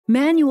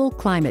Manual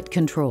climate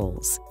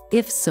controls,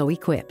 if so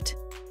equipped.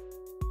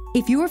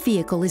 If your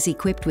vehicle is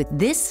equipped with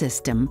this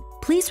system,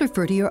 please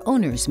refer to your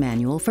owner's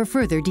manual for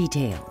further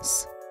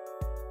details.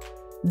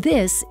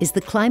 This is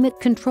the climate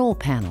control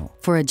panel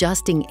for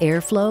adjusting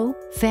airflow,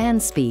 fan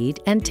speed,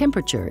 and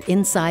temperature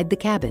inside the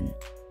cabin.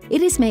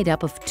 It is made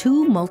up of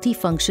 2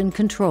 multifunction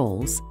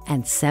controls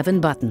and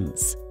 7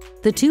 buttons.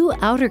 The 2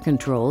 outer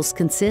controls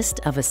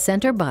consist of a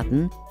center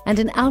button and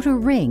an outer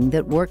ring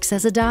that works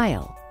as a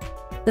dial.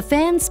 The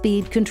fan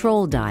speed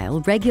control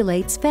dial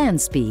regulates fan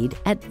speed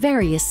at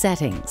various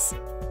settings.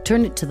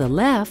 Turn it to the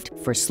left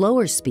for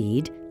slower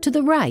speed, to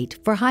the right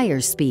for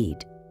higher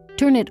speed.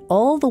 Turn it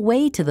all the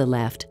way to the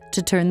left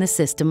to turn the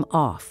system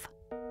off.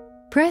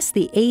 Press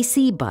the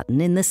AC button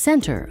in the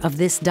center of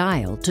this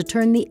dial to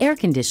turn the air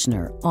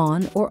conditioner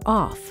on or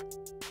off.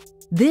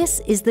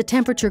 This is the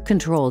temperature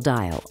control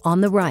dial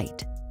on the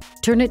right.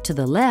 Turn it to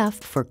the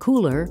left for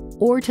cooler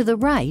or to the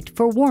right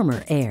for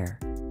warmer air.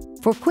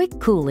 For quick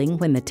cooling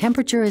when the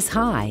temperature is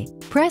high,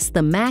 press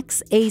the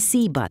Max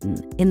AC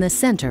button in the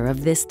center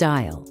of this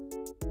dial.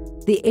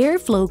 The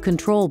airflow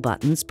control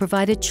buttons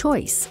provide a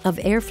choice of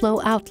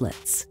airflow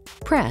outlets.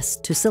 Press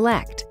to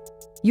select.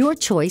 Your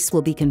choice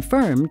will be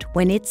confirmed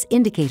when its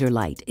indicator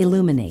light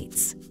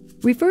illuminates.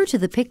 Refer to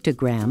the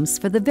pictograms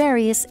for the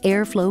various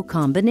airflow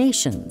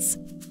combinations.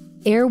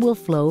 Air will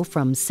flow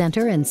from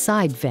center and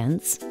side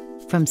vents,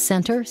 from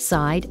center,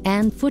 side,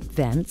 and foot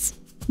vents,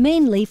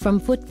 mainly from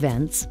foot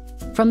vents,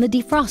 from the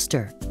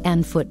defroster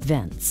and foot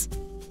vents.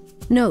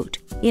 Note,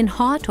 in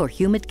hot or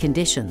humid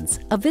conditions,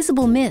 a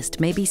visible mist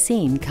may be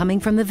seen coming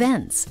from the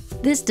vents.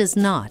 This does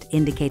not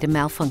indicate a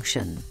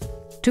malfunction.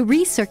 To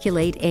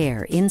recirculate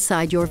air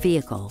inside your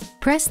vehicle,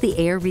 press the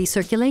air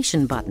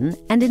recirculation button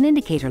and an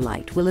indicator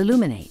light will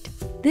illuminate.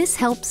 This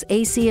helps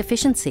AC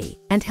efficiency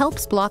and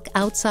helps block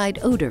outside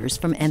odors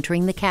from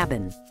entering the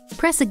cabin.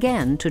 Press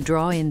again to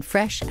draw in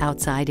fresh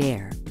outside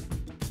air.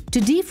 To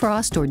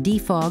defrost or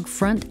defog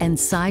front and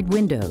side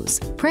windows,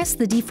 press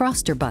the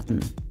defroster button.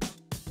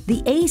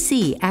 The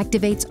AC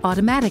activates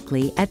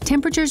automatically at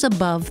temperatures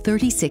above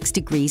 36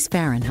 degrees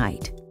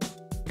Fahrenheit.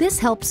 This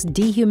helps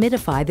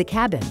dehumidify the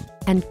cabin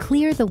and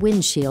clear the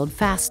windshield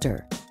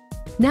faster.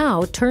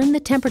 Now turn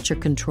the temperature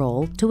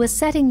control to a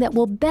setting that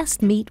will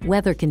best meet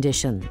weather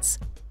conditions.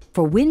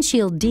 For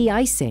windshield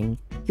de-icing,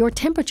 your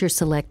temperature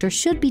selector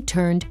should be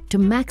turned to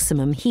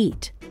maximum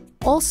heat.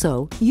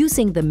 Also,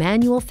 using the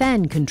manual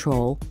fan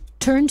control,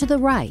 turn to the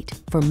right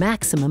for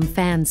maximum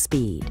fan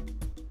speed.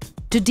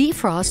 To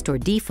defrost or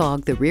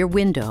defog the rear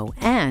window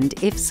and,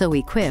 if so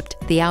equipped,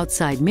 the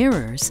outside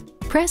mirrors,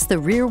 press the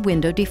rear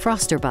window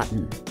defroster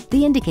button.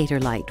 The indicator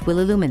light will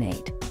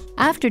illuminate.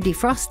 After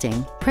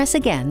defrosting, press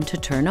again to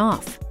turn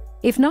off.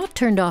 If not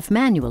turned off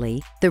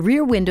manually, the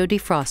rear window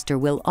defroster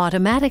will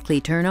automatically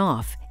turn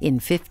off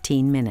in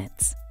 15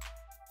 minutes.